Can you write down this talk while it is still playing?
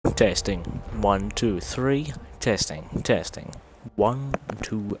Testing. 1, 2, 3. Testing. Testing. 1,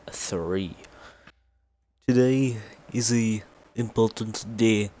 2, 3. Today is a important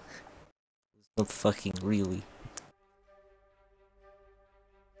day. It's not fucking really.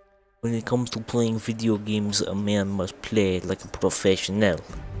 When it comes to playing video games, a man must play like a professional.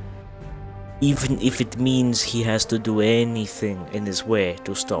 Even if it means he has to do anything in his way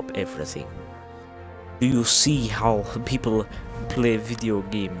to stop everything. Do you see how people play video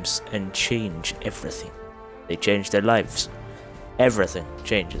games and change everything? They change their lives. Everything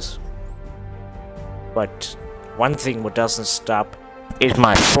changes. But one thing what doesn't stop is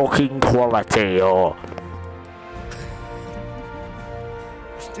my fucking quality, or...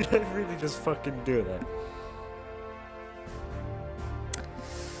 Did I really just fucking do that?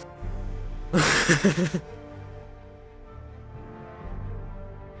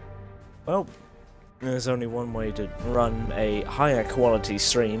 Well, there's only one way to run a higher quality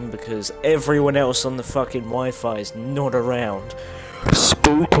stream because everyone else on the fucking Wi-Fi is not around.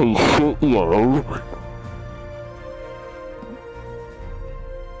 Spooky shit, yo.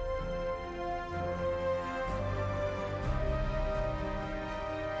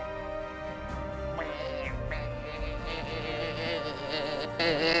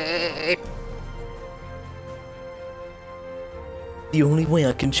 The only way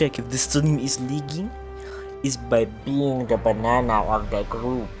I can check if the stream is leaking is by being the banana of the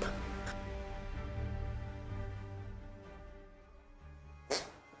group.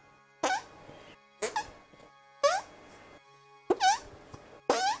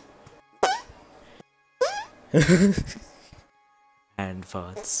 And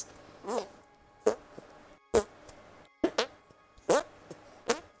farts.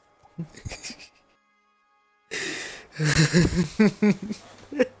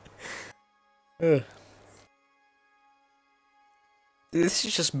 This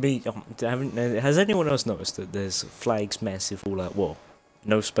is just me. Has anyone else noticed that there's flags massive all out? Well,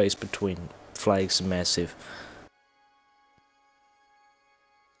 no space between flags and massive.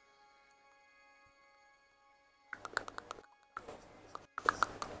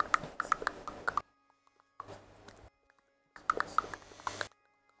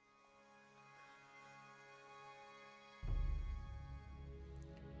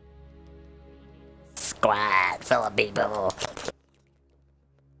 Squad full of people.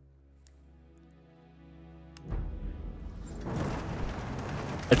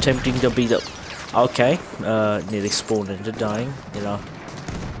 Attempting to beat up. Okay, nearly spawned into dying, you know.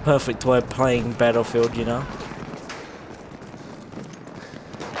 Perfect way of playing Battlefield, you know.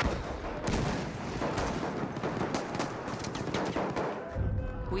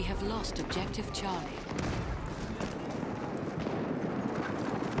 We have lost objective Charlie.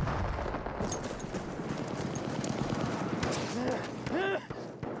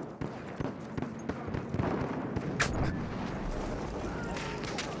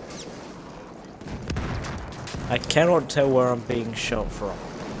 I cannot tell where I'm being shot from.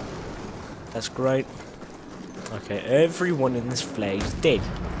 That's great. Okay, everyone in this flag is dead.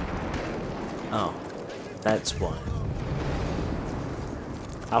 Oh, that's why.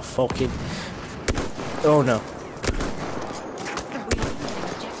 I fucking... Oh no.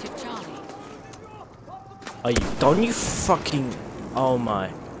 Objective Charlie. Are you done, you fucking... Oh my.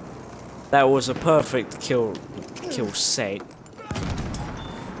 That was a perfect kill set.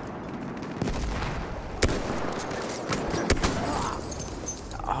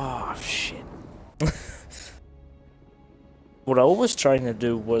 Oh shit. What I was trying to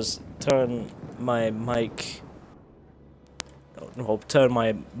do was turn my mic... Well, turn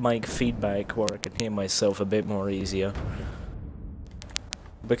my mic feedback where I can hear myself a bit more easier.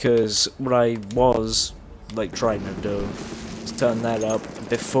 Because what I was like trying to do is turn that up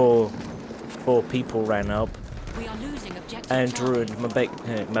before people ran up We are losing objective and Charlie. ruined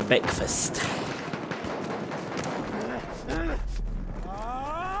my breakfast.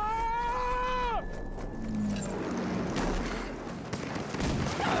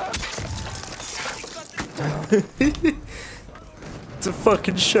 It's a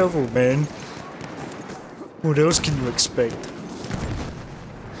fucking shovel, man. What else can you expect?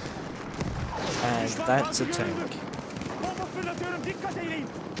 And that's a tank.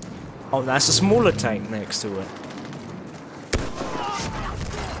 Oh, that's a smaller tank next to it.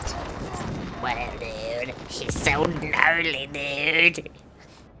 Well, dude, he's so gnarly, dude.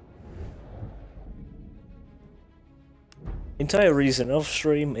 Entire reason off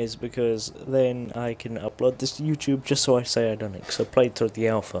stream is because then I can upload this to YouTube just so I say I done it, because I played through the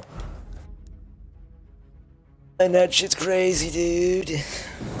alpha. And that shit's crazy, dude.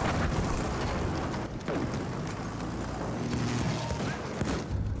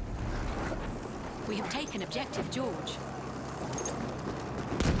 We have taken objective George.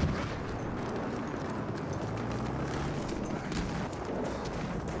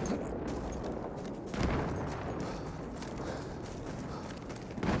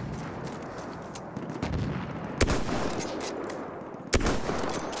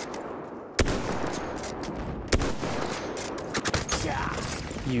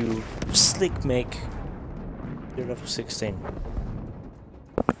 You slick Mick. You're level 16.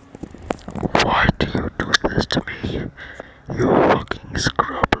 Why do you do this to me? You fucking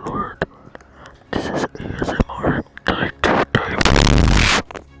scrub lord. This is ASMR. Type 2 type.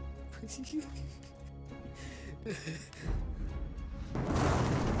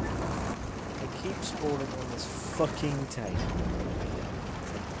 I keep spawning on this fucking tape.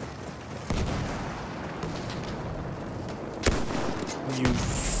 You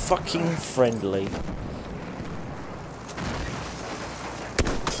fucking friendly.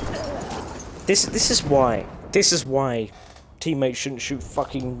 This is why. This is why teammates shouldn't shoot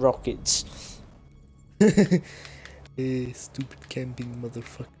fucking rockets. Stupid camping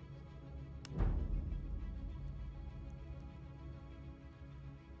motherfucker.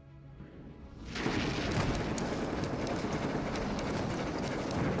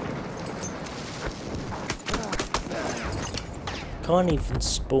 Can't even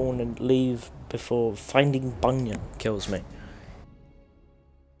spawn and leave before finding Bunyan kills me.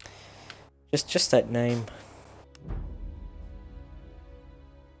 Just that name.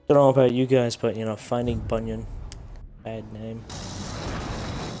 Don't know about you guys, but you know, finding Bunyan, bad name.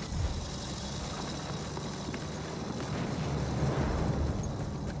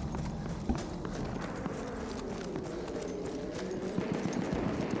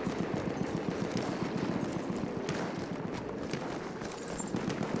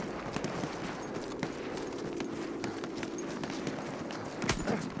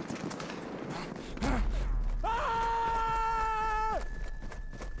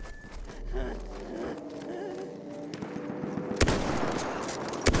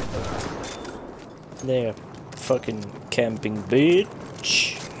 There, fucking camping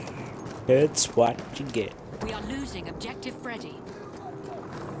bitch. That's what you get. We are losing objective Freddy.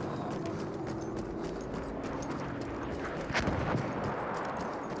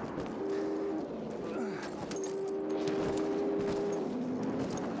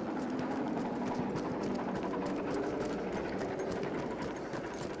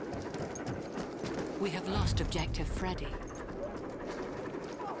 We have lost objective Freddy.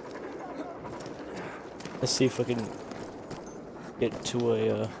 Let's see if I can get to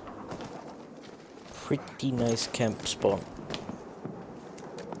a pretty nice camp spot.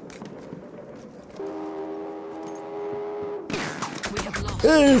 We have lost.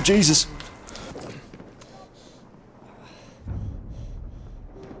 Oh, Jesus!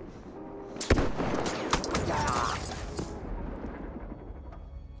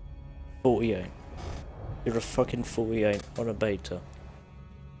 .48. You're a fucking 48 on a beta.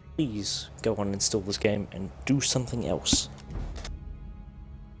 Please go on and install this game and do something else.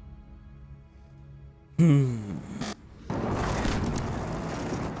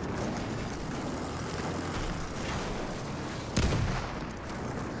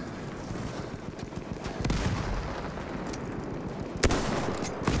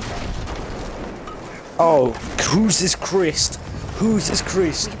 Oh, who's this Christ? Who's this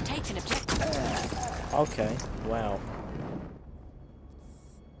Christ? We have taken objective. Okay, wow.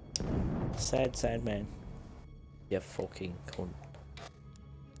 Sad, sad man. You fucking cunt.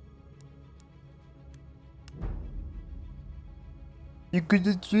 You're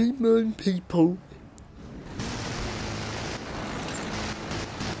gonna dream on people.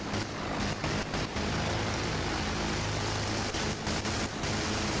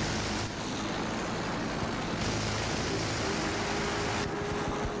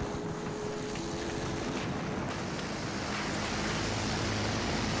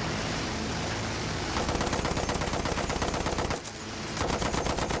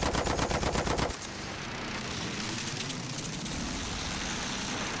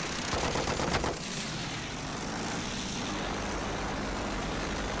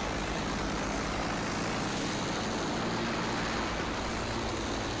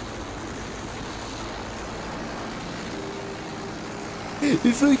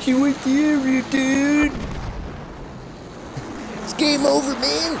 Evacuate the area, dude! It's game over,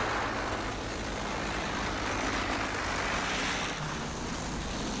 man!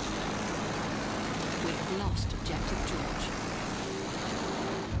 We have lost objective George.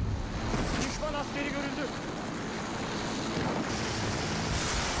 Düşman askeri görüldü.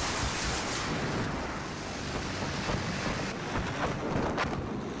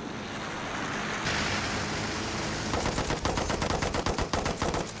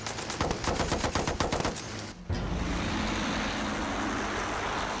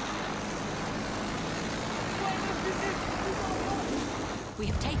 We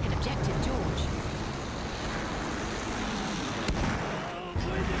have taken objective George.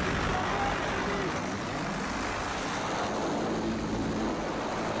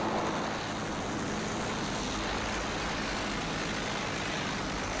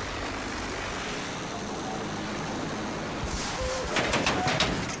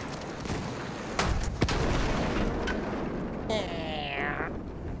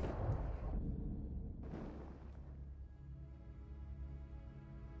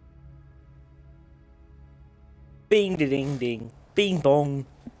 Bing ding ding, bing bong.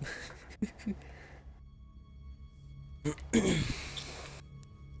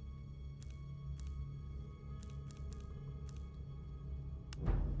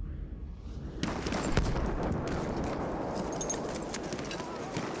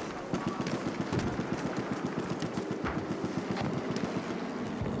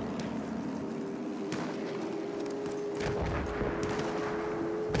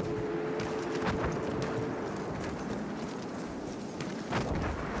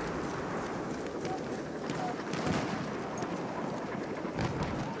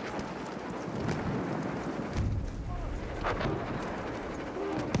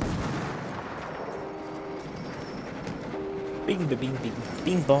 Bing bing bing bing,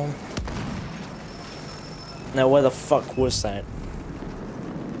 bing bong. Now where the fuck was that?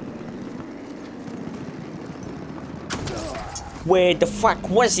 Where the fuck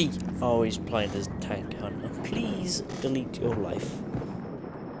was he? Oh, he's playing as tank hunter. Please delete your life.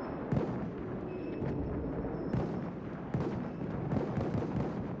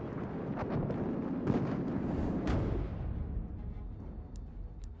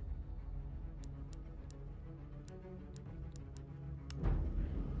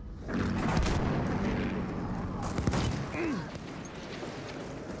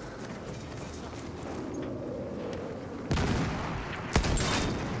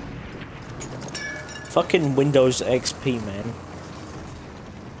 Fucking Windows XP, man.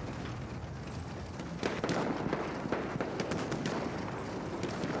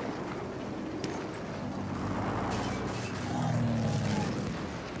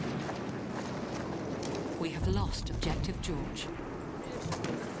 We have lost objective George.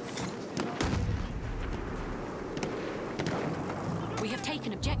 We have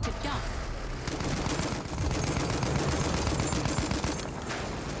taken objective Duff.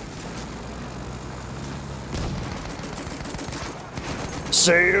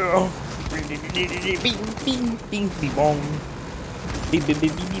 Sail. Bing bing bing bing bong. Bing bing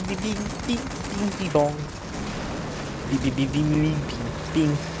bing bing bing bing bing bing bing bong. Bing bing bing bing bing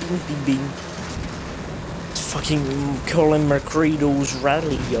bing bing bing bing. It's fucking Colin McCreadle's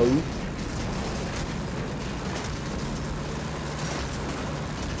rally, yo.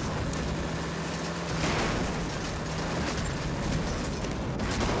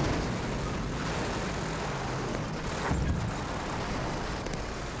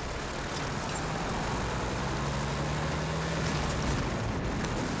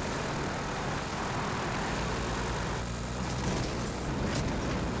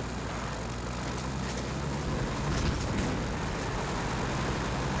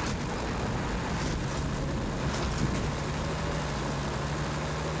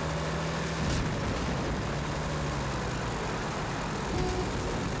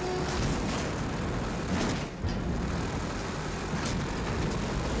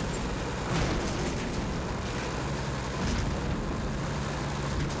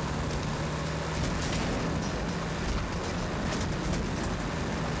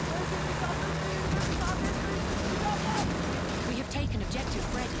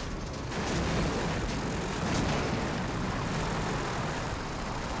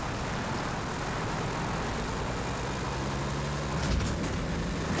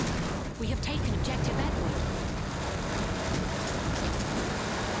 We have taken objective Edward.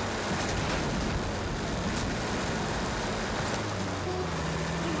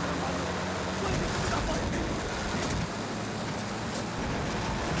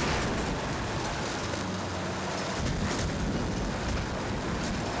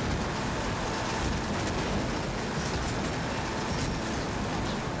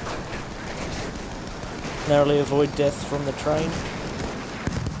 Narrowly avoid death from the train.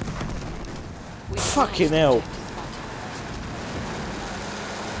 Fucking hell.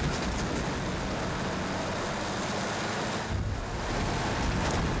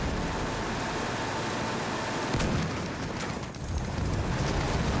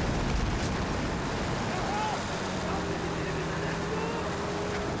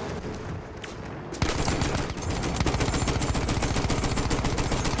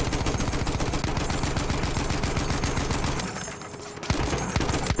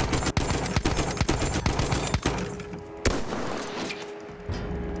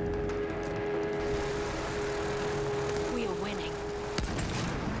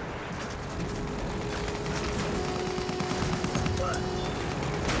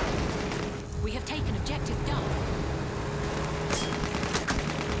 Objective Duff.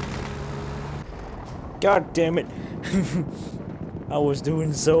 God damn it. I was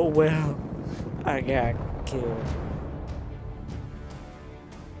doing so well. I got killed.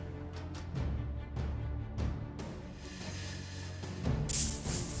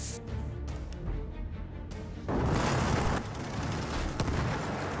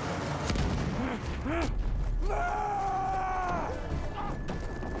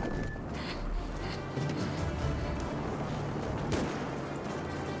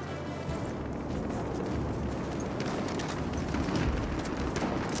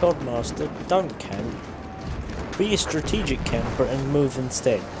 Swordmaster, don't camp. Be a strategic camper and move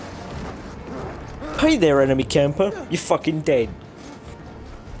instead. Hey there, enemy camper. You're fucking dead.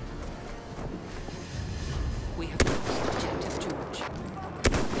 We have lost Objective George.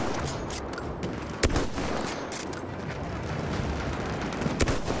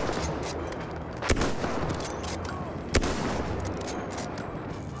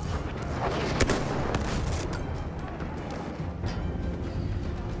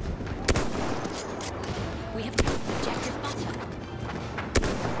 We have taken Objective Butter.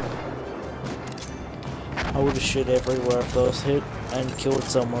 I would have shit everywhere if those hit and killed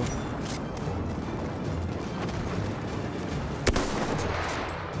someone.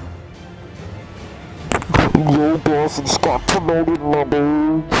 Yo, boss, it's got promoted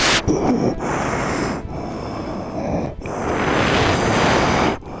level.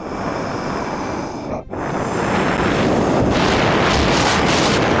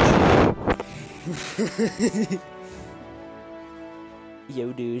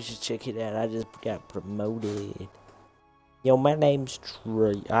 Yo, dude, you should check it out. I just got promoted. Yo, my name's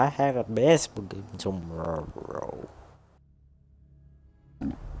Trey. I have a basketball game tomorrow.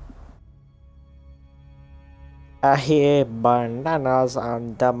 I hear bananas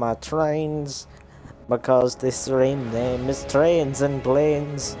under my trains because the stream name is Trains and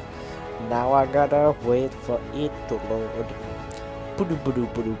Planes. Now I gotta wait for it to load.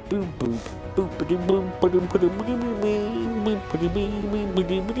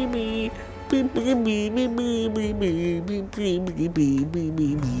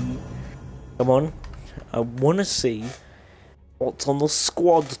 Come on, I wanna see what's on the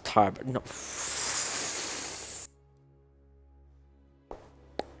squad tab. No.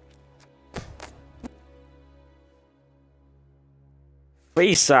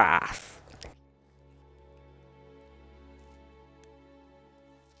 Face off.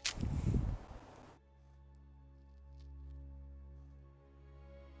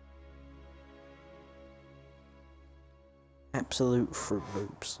 Absolute Fruit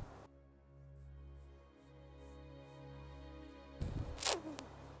Loops.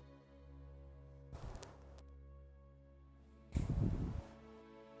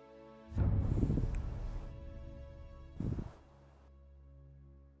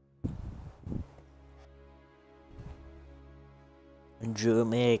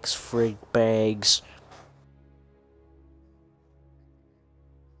 Germex freak bags.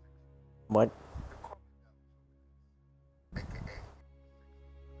 What?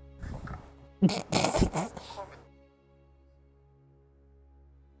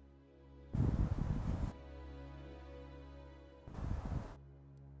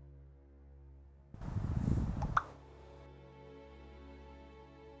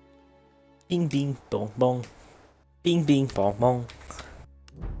 Bing bing bong bong. Bing bing bong bong.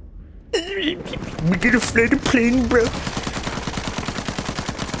 We gotta fly the plane, bro.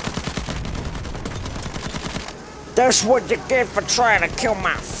 That's what you get for trying to kill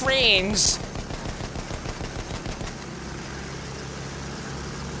my friends.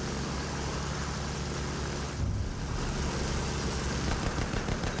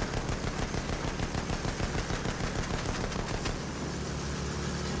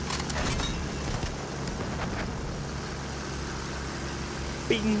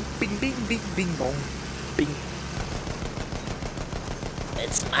 Bing, bing, bing, bing, bing, bong, bing.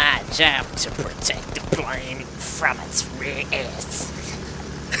 It's my job to protect the plane from its wrist.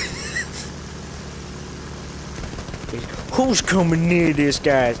 Who's coming near this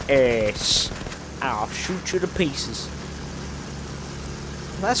guy's ass? I'll shoot you to pieces.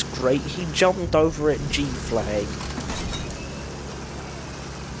 That's great, he jumped over at G flag.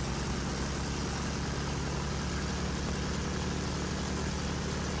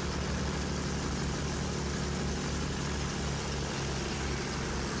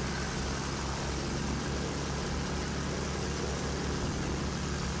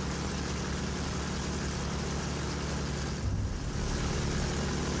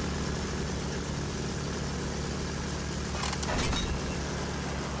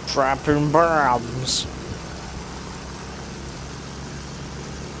 Dropping bombs.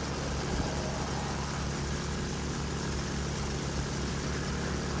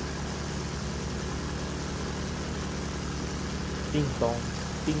 Bing bong,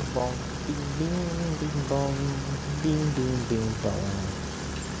 bing bong, bing bing bong, bing bing bong.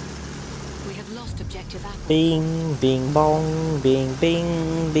 We have lost objective Apple. Bing bing bong, bing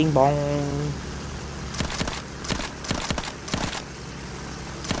bing bong.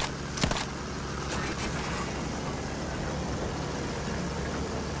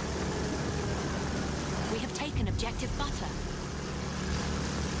 We have taken objective Butter.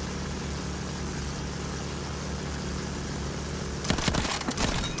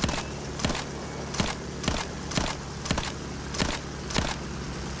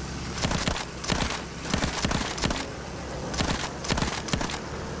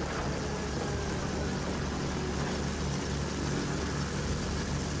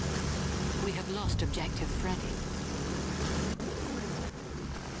 We have lost objective Freddy.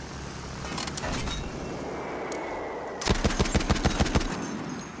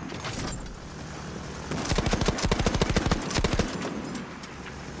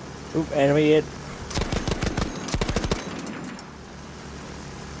 Oop, enemy hit.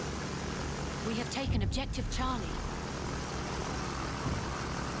 We have taken objective Charlie.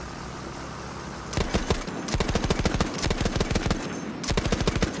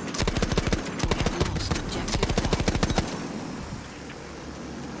 We have lost objective Bravo.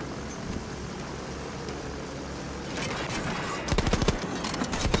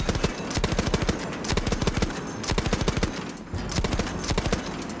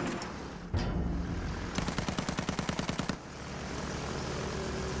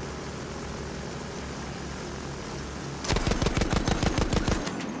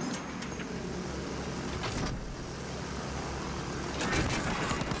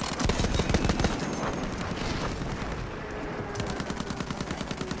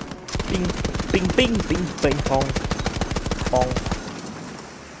 Bing bing bing bing bing bong bong.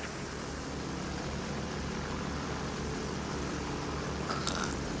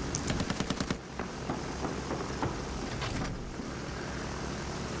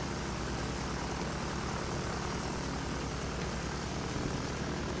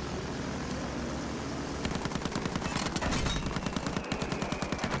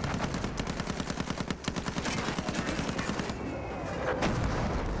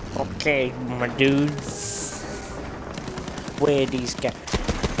 Okay, my dudes. Where are these guys?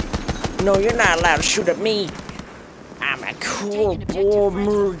 No, you're not allowed to shoot at me. I'm a cool Taking objective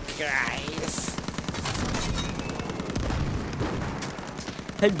bomber, guys.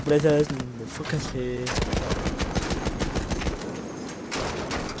 Hey, brothers, the fuck is here?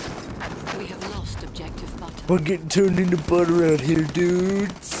 We have lost objective Butter. We're getting turned into butter out here,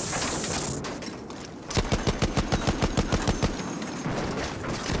 dudes.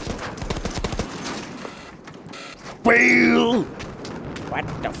 Wheel! What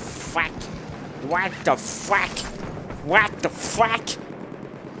the fuck? What the fuck? What the fuck?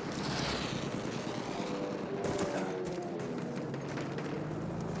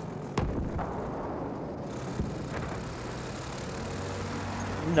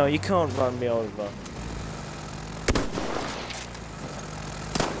 No, you can't run me over.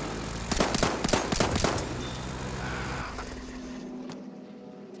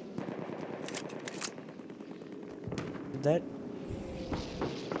 That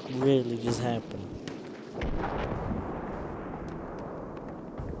really just happened.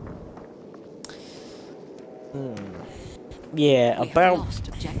 Yeah, We have about lost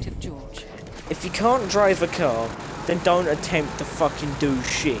objective George. if you can't drive a car, then don't attempt to fucking do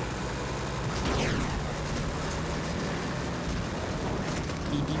shit.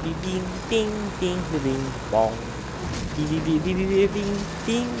 Bing bing bing bing bing bing bing bong. Bing bing bing bing bing bing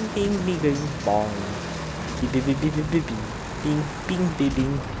bing bing bing bing bong. Bing bing bing bing bing bing bing bing bing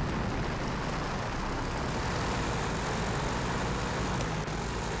bing.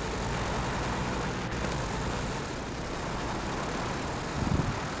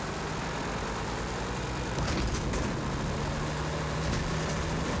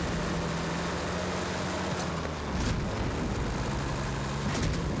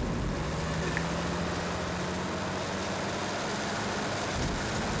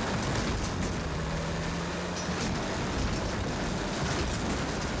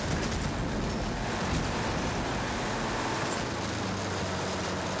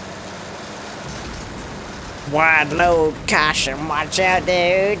 Wide load, caution, watch out,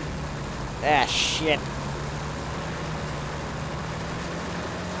 dude. Ah, shit.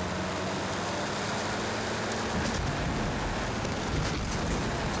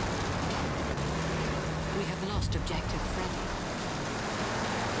 lost objective Freddy.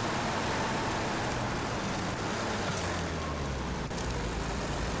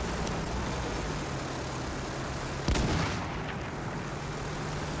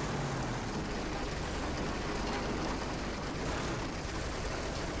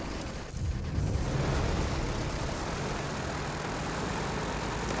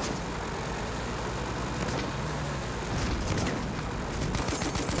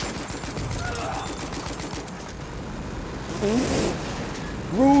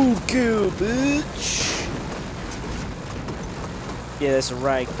 Roadkill, bitch! Yeah, there's a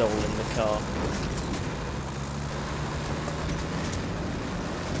ragdoll in the car.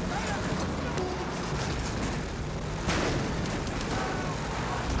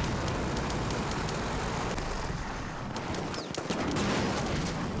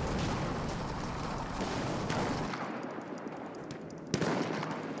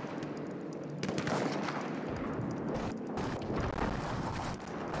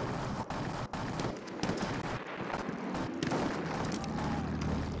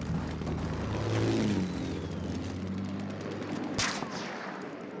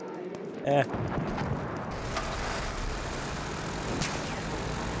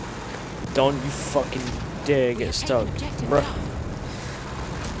 Don't you fucking dare get stuck, bruh.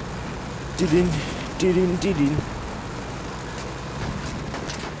 Didn't.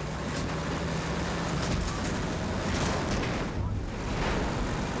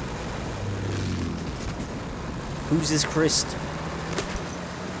 Who's this Christ?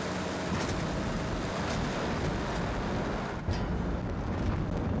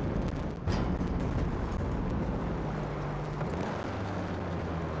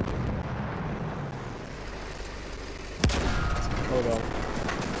 Hold on.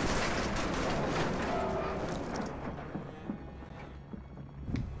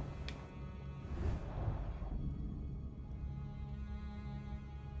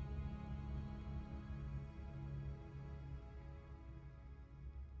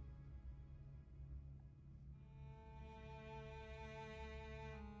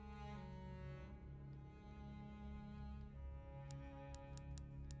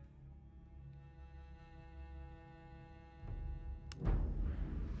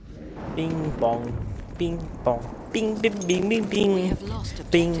 Bing bong, bing bong, bing bing bing bing bing. We have lost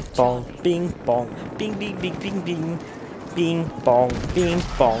Bing objective bong, Charlie. bing bong, bing bing bing bing bing. Bing bong, bing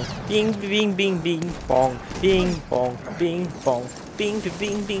bong, bing bing bing bing bong, bing bong, bing bong, bing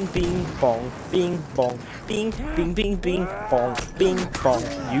bing bing bing bong, bing bong, bing bing bing bing bong, bing bong.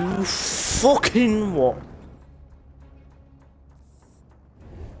 You fucking what?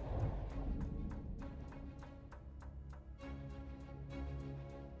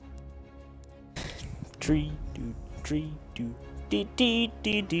 Tree do tree do do do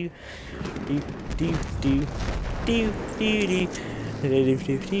do do do do do do do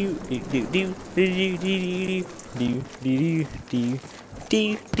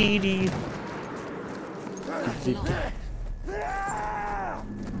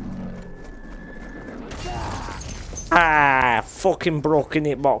Ah, fucking broken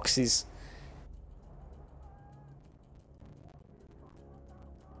it boxes.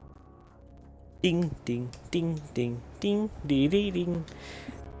 Ding ding ding ding ding dee dee ding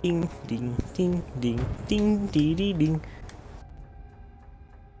ding ding ding ding ding dee dee ding.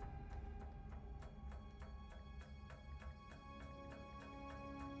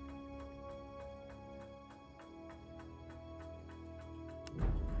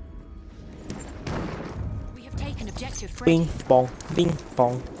 We have taken objective Bing Freddy. bong, bing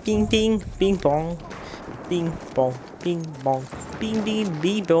bong, bing bing bing bong, bing bong, bing bong, bing bing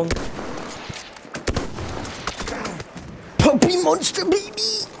bing bong. Puppy monster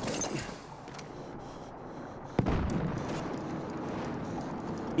baby.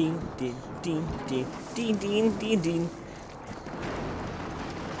 Ding ding ding ding ding ding ding ding.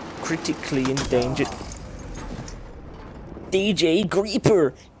 Critically endangered. DJ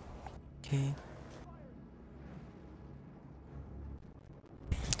Creeper. Okay.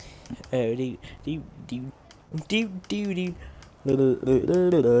 Do do do do do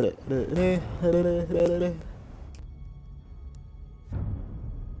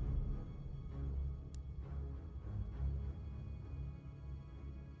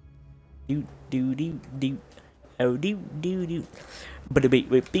do. Do do do. Oh do do do. But a bit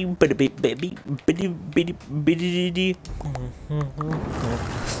but a bit baby. Do do do do.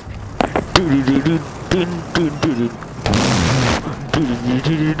 Do do do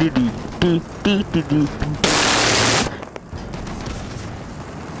do do do.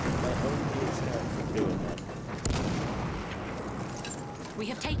 We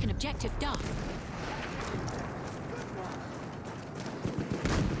have taken objective Duff.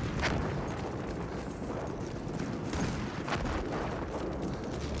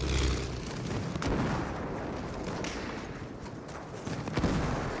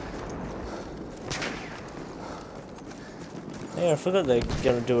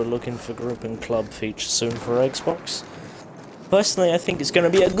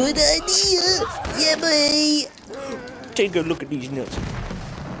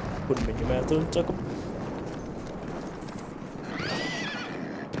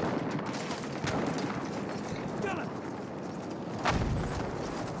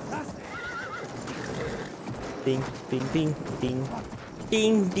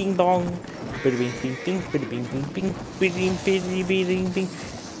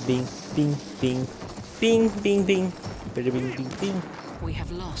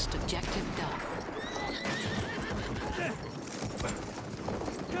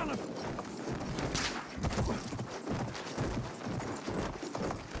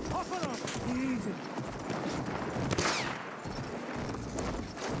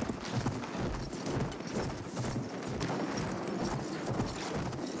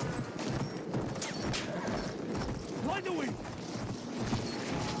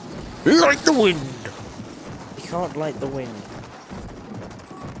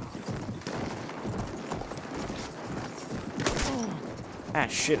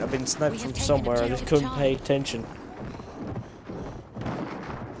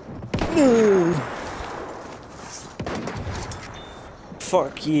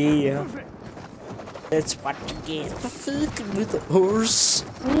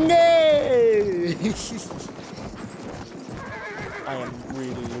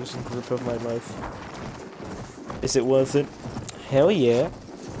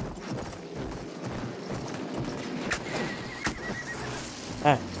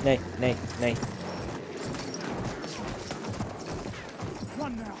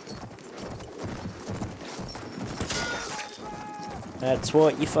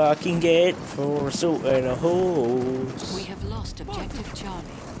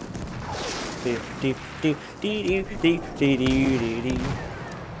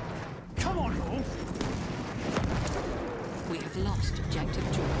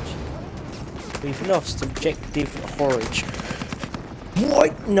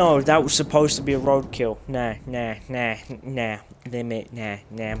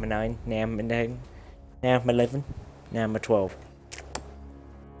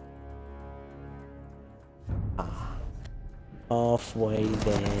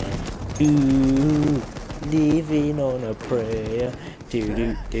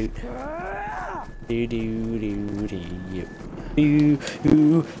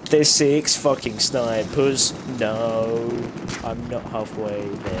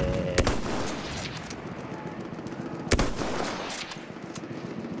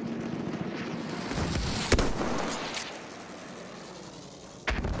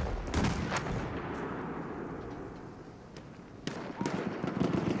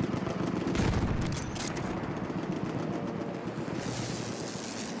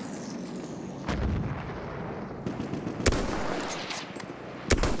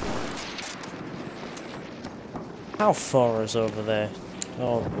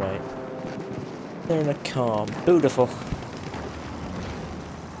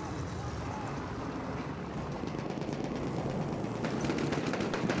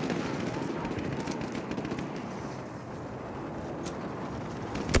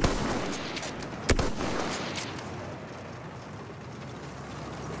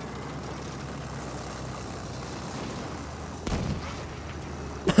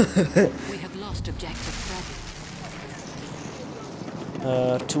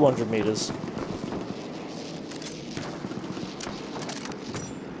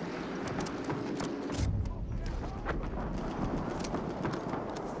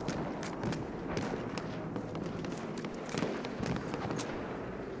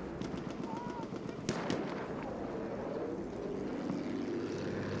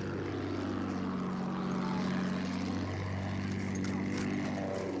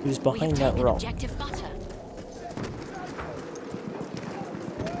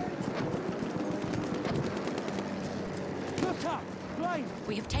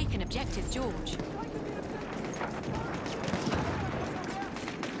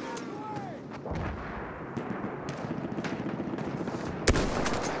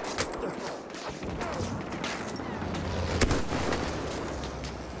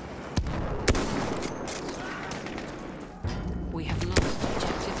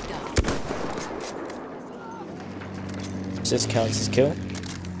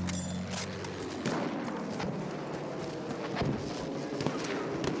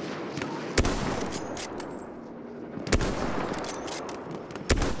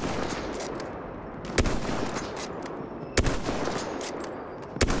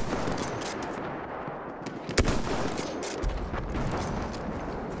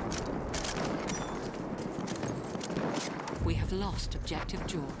 lost Objective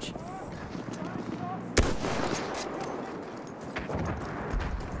George.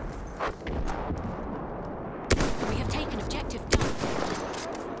 We have taken Objective Duff.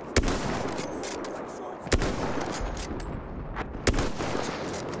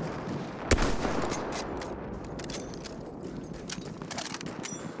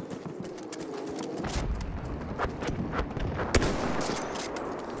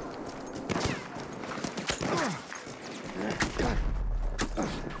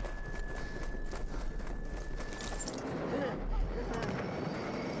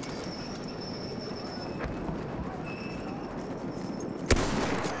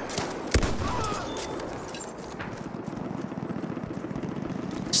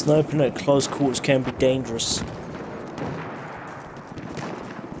 Sniping at close quarters can be dangerous.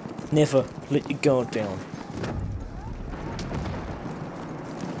 Never let your guard down.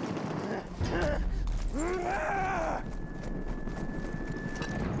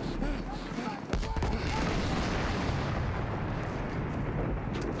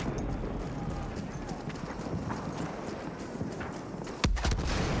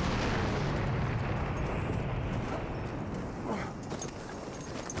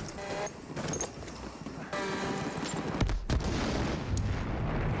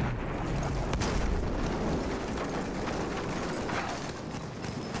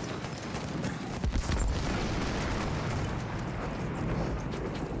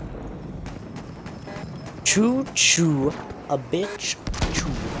 Choo choo, a bitch choo.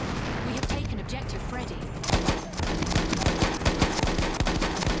 We have taken Objective Freddy.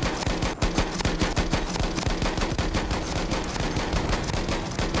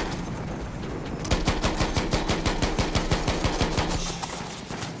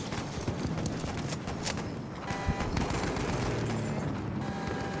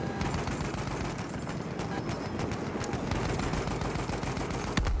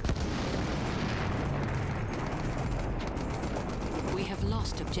 We have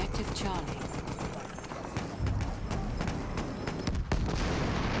lost Objective Charlie.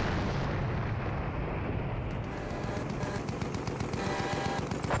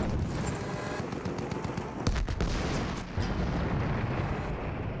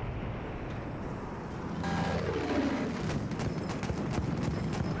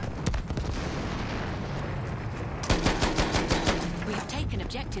 We have taken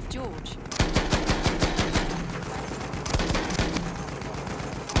Objective George.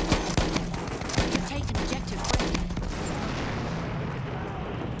 We have taken Objective Freddy.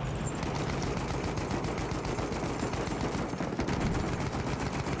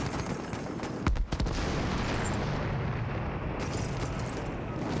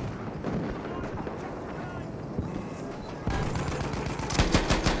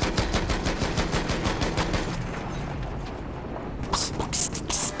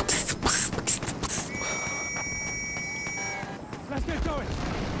 Let's get going.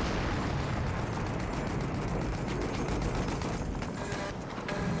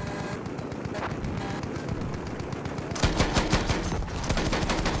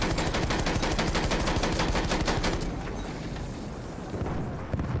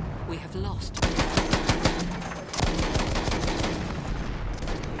 We have lost.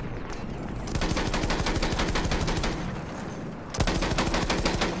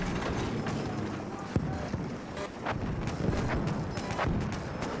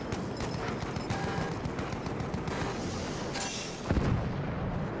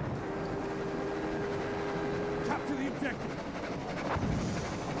 Capture the objective.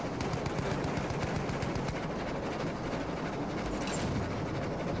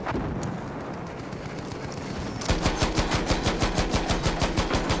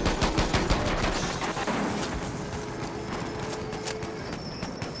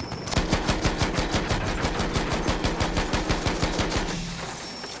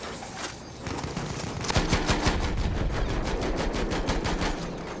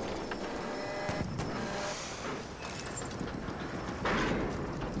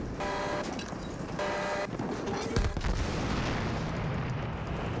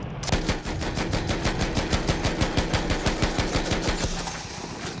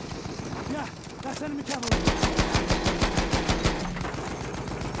 Yeah, that's enemy cavalry.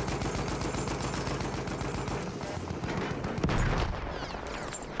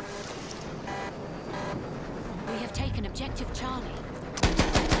 We have taken Objective Charlie.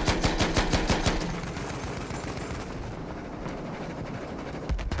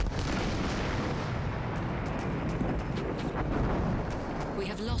 We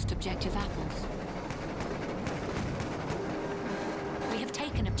have lost Objective Apples. We have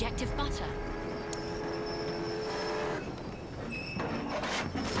taken Objective Butter.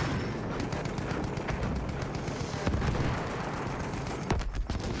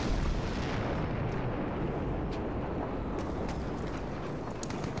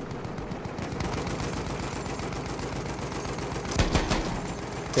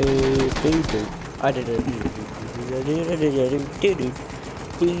 I did it.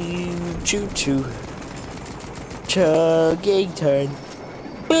 Choo choo. Chugging turn.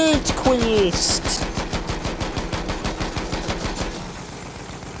 Bitch quest.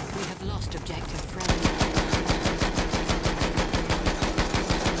 We have lost objective Freddy.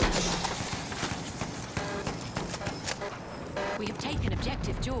 We have taken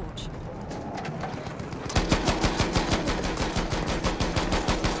objective George.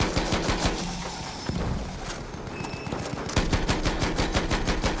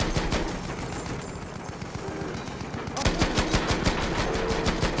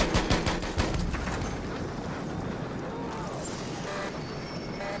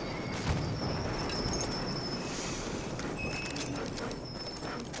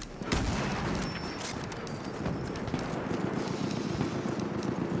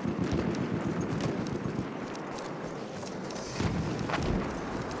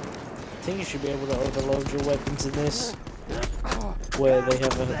 I think you should be able to overload your weapons in this, where they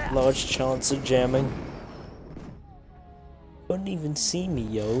have a large chance of jamming. Couldn't even see me,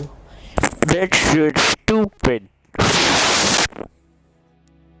 yo. That shit's stupid.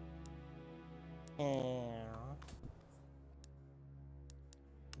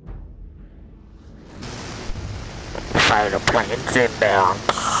 Fighter planes inbound.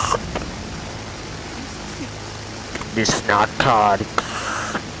 This is narcotic.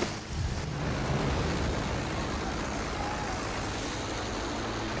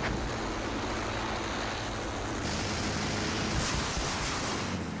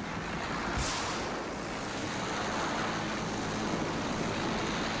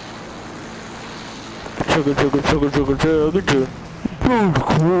 Chugga.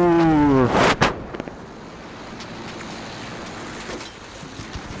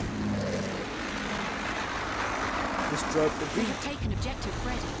 Just drop the We beat. have taken objective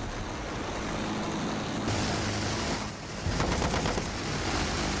Freddy.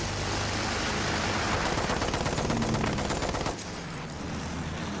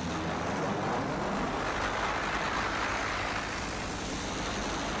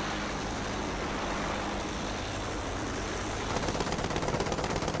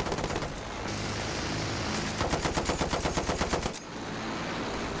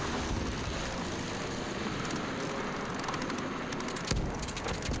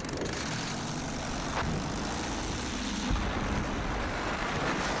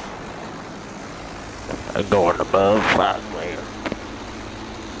 I'm going above 5 later.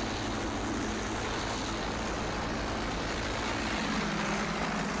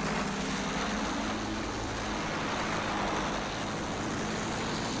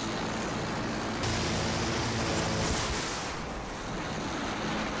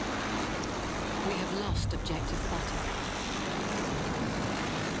 We have lost objective Butter.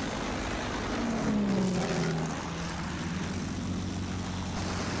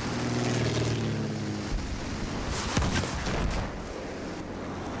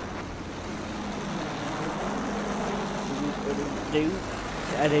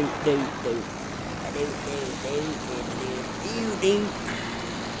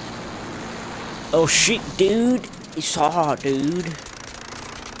 Oh shit, dude. It's hard, dude.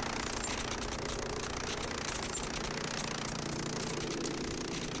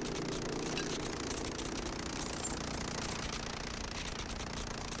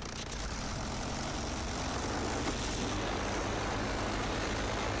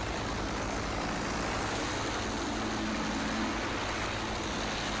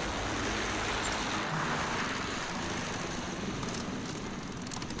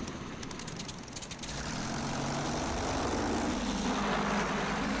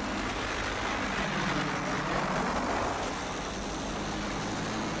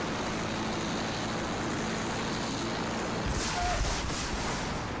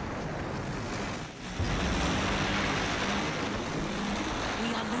 We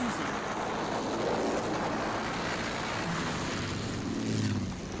are losing.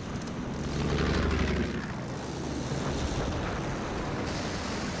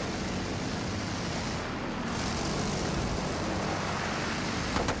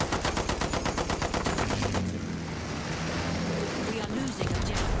 We are losing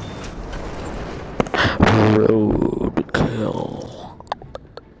objective. Roadkill.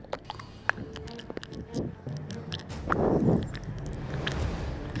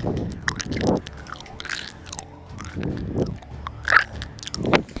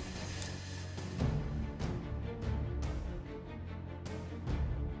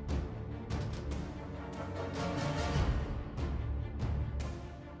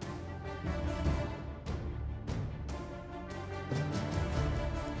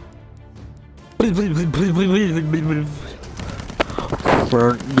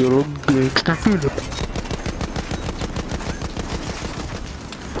 Front yellow gangsta Philip.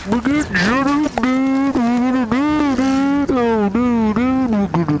 We get shut up, dude. We're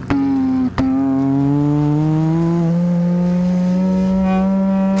gonna do.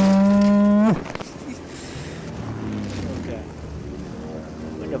 Okay.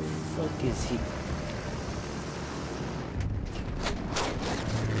 Where the fuck is he?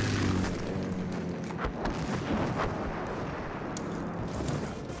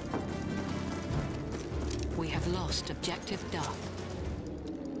 We have lost objective Duff.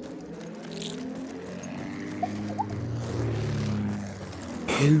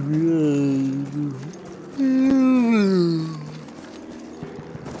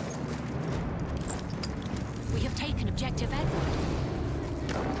 We have taken objective Edward.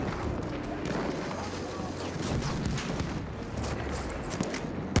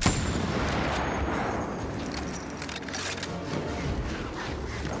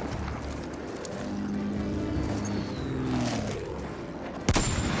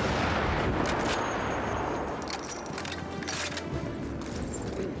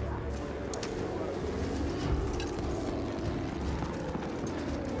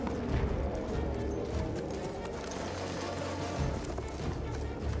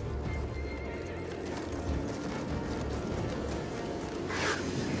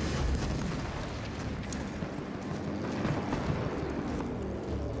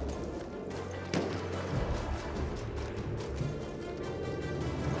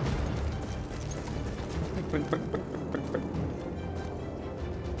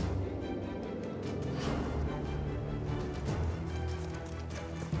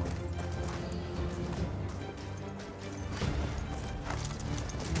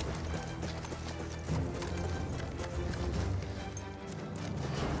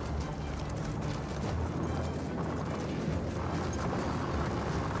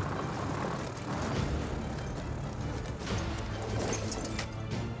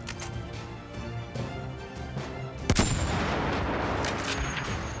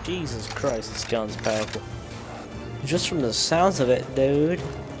 Jesus Christ, this gun's powerful. Just from the sounds of it, dude.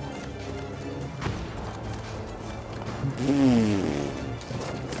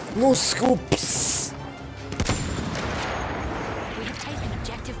 No scoops! We have taken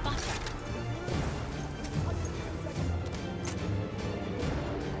objective Butter.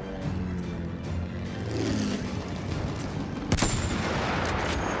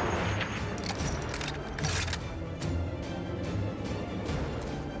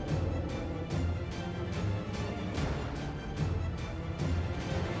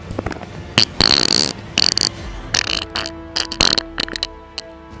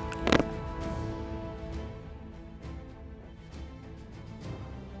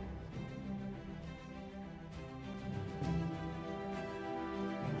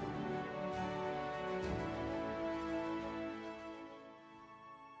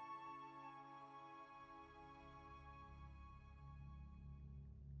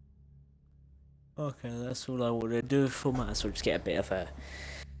 Okay, that's all I want to do for my, so just get a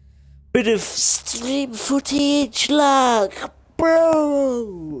bit of stream footage, like,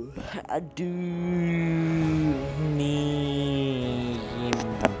 bro. I do need.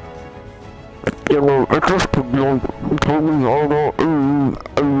 You know, it's just to be totally all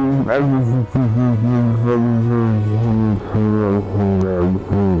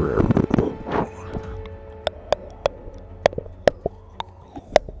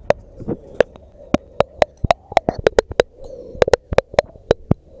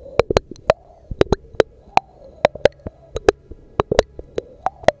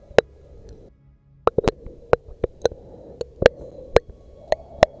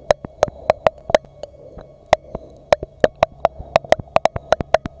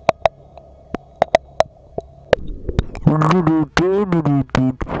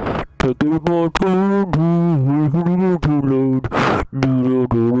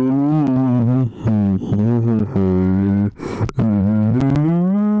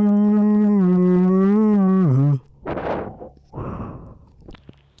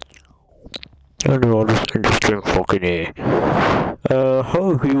I know, just interesting fucking here.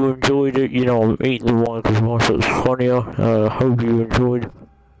 Hope you enjoyed it, you know, eating the wine because my shit's funnier. Hope you enjoyed.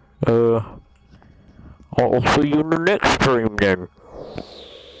 I'll see you in the next stream then.